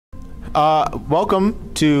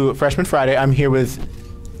Welcome to Freshman Friday. I'm here with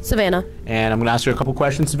Savannah. and I'm going to ask her a couple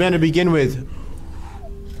questions. Savannah, to begin with,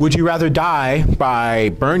 would you rather die by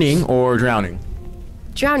burning or drowning?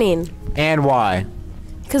 Drowning. And why?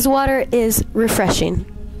 Because water is refreshing.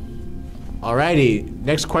 Alrighty,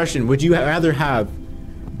 next question. Would you rather have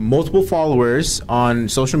multiple followers on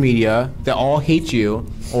social media that all hate you,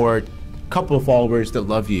 or a couple of followers that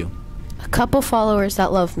love you? A couple followers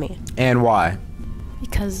that love me. And why?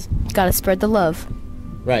 Because gotta spread the love.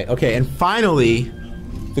 Right, okay, and finally,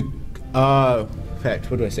 the, fetch,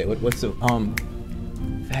 what do I say? What's the,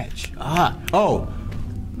 fetch,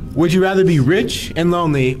 would you rather be rich and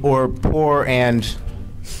lonely, or poor and,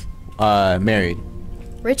 married?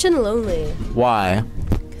 Rich and lonely. Why?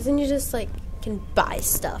 Because then you just, can buy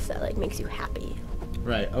stuff that, makes you happy.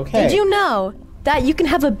 Right, okay. Did you know that you can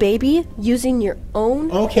have a baby using your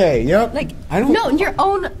own... Okay, yep. your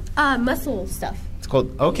own, muscle stuff. It's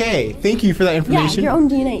called, okay, thank you for that information. Yeah, your own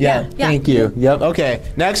DNA. Yeah. Thank you. Yep, okay.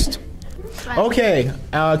 Next. Okay,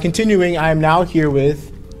 continuing, I'm now here with...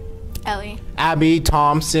 Ellie. Abby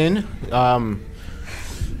Thompson.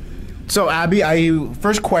 So, Abby,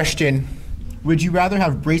 first question. Would you rather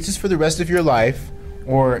have braces for the rest of your life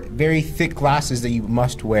or very thick glasses that you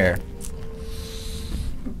must wear?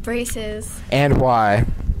 Braces. And why?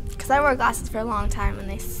 Because I wore glasses for a long time and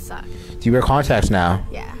they suck. Do you wear contacts now?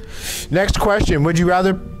 Yeah. Next question. Would you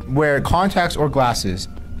rather wear contacts or glasses?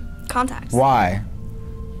 Contacts. Why?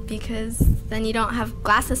 Because then you don't have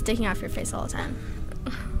glasses sticking off your face all the time.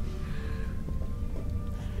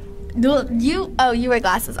 You wear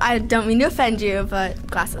glasses. I don't mean to offend you, but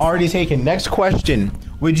glasses. Already taken. Next question.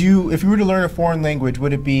 Would you, if you were to learn a foreign language,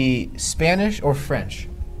 would it be Spanish or French?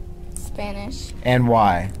 Spanish. And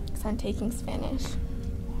why? Because I'm taking Spanish.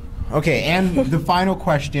 Okay, and the final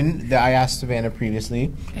question that I asked Savannah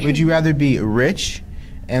previously, would you rather be rich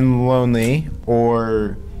and lonely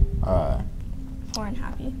or... Poor and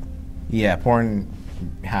happy. Yeah, poor and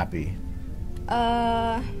happy.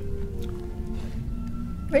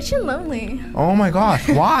 Rich and lonely. Oh my gosh,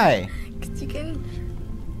 why? Because you can...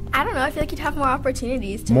 I don't know, I feel like you'd have more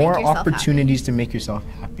opportunities to More make yourself opportunities to make yourself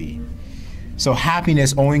happy. So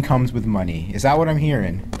happiness only comes with money. Is that what I'm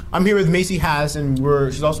hearing? I'm here with Macy Haas, and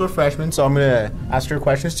she's also a freshman, so I'm going to ask her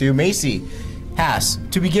questions too. Macy Haas,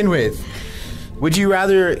 to begin with, would you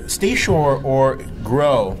rather stay short or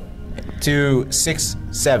grow to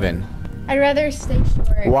 6'7"? I'd rather stay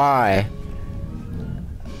short. Why?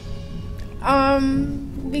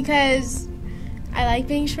 Because I like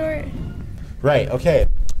being short. Right, okay.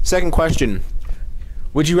 Second question.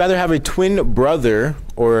 Would you rather have a twin brother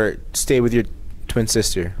or stay with your twin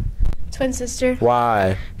sister? Twin sister.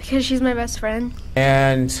 Why? Because she's my best friend.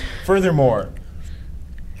 And furthermore,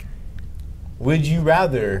 would you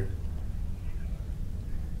rather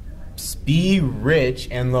be rich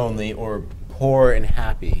and lonely or poor and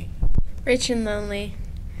happy? Rich and lonely.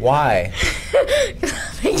 Why?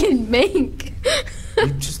 I can make. You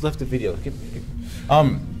just left the video.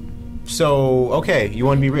 So, okay, you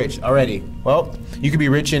want to be rich already. Well, you could be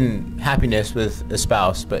rich in happiness with a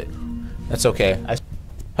spouse, but that's okay.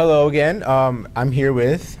 Hello again. I'm here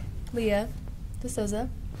with... Leah DeSouza.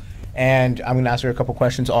 And I'm going to ask her a couple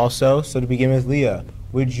questions also. So to begin with, Leah,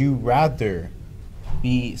 would you rather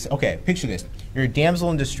be... Okay, picture this. You're a damsel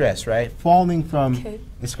in distress, right? Falling from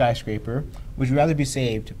the skyscraper. Would you rather be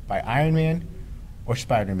saved by Iron Man or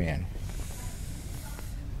Spider-Man?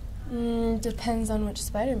 Depends on which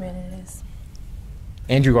Spider-Man it is.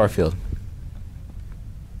 Andrew Garfield.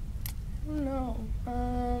 No.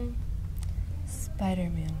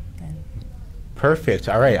 Spider-Man then. Perfect.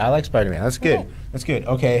 All right. I like Spider-Man. That's good. Okay. That's good.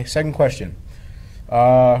 Okay. Second question.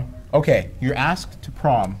 Okay. You're asked to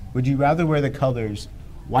prom. Would you rather wear the colors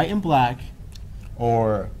white and black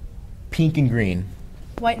or pink and green?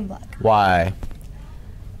 White and black. Why?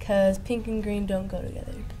 Because pink and green don't go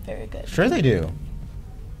together very good. Sure they do.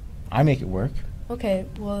 I make it work. Okay,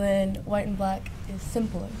 well then white and black is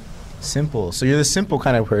simpler. Simple. So you're the simple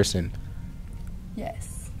kind of person.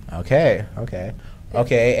 Yes. Okay. Okay.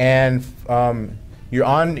 Okay. And you're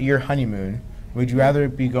on your honeymoon. Would you rather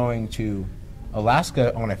be going to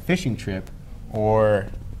Alaska on a fishing trip or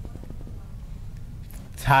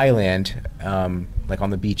Thailand, like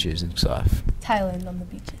on the beaches and stuff? Thailand on the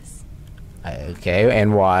beaches. Okay.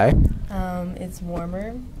 And why? It's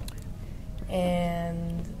warmer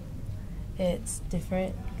and it's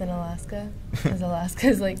different than Alaska because Alaska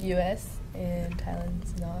is like U.S. and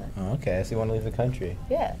Thailand's not. Oh, okay. So you want to leave the country?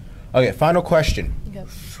 Yeah. Okay. Final question. Go.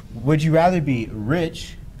 Would you rather be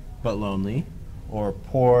rich but lonely or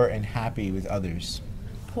poor and happy with others?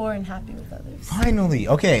 Poor and happy with others. Finally.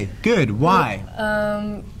 Okay, good. Why?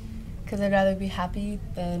 Because I'd rather be happy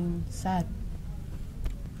than sad.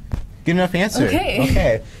 Good enough answer. Okay.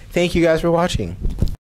 Okay. Thank you guys for watching.